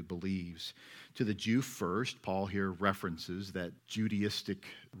everyone who believes. To the Jew first, Paul here references that Judaistic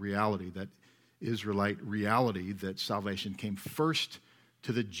reality, that Israelite reality, that salvation came first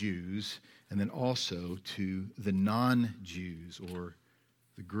to the Jews and then also to the non-Jews or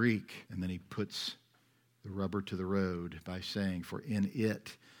the Greek. And then he puts the rubber to the road by saying, for in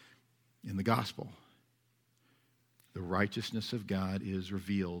it, in the gospel, the righteousness of God is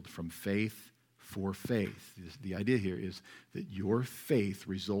revealed from faith for faith. The idea here is that your faith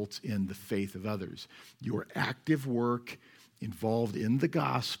results in the faith of others. Your active work involved in the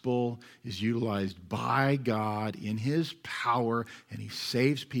gospel is utilized by God in his power, and he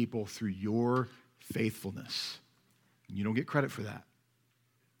saves people through your faithfulness. And you don't get credit for that.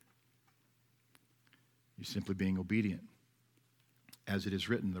 You're simply being obedient. As it is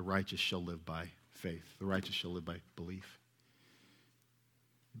written, the righteous shall live by faith. The righteous shall live by belief.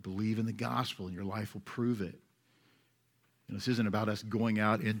 Believe in the gospel and your life will prove it. This isn't about us going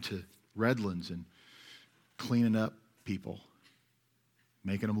out into Redlands and cleaning up people,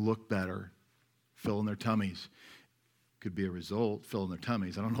 making them look better, filling their tummies. Could be a result, filling their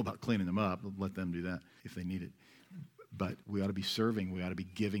tummies. I don't know about cleaning them up. Let them do that if they need it. But we ought to be serving. We ought to be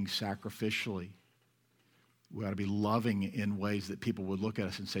giving sacrificially. We ought to be loving in ways that people would look at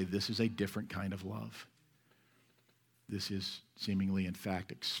us and say, this is a different kind of love. This is seemingly, in fact,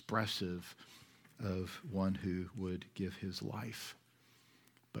 expressive of one who would give his life,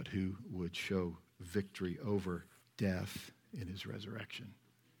 but who would show victory over death in his resurrection.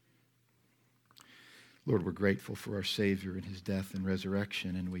 Lord, we're grateful for our Savior and his death and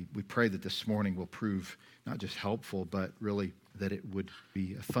resurrection, and we pray that this morning will prove not just helpful, but really that it would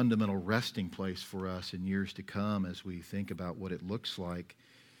be a fundamental resting place for us in years to come as we think about what it looks like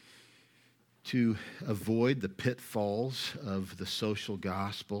to avoid the pitfalls of the social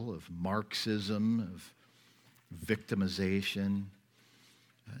gospel, of Marxism, of victimization.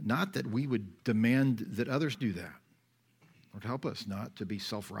 Not that we would demand that others do that. Lord, help us not to be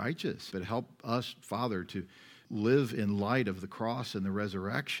self-righteous, but help us, Father, to live in light of the cross and the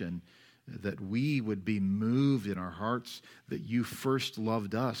resurrection, that we would be moved in our hearts that you first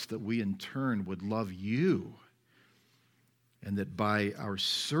loved us, that we in turn would love you, and that by our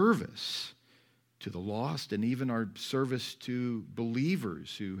service to the lost and even our service to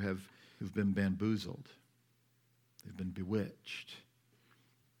believers who've been bamboozled, they've been bewitched,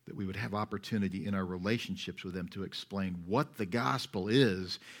 that we would have opportunity in our relationships with them to explain what the gospel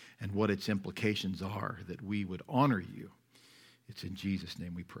is and what its implications are, that we would honor you. It's in Jesus'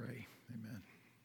 name we pray. Amen.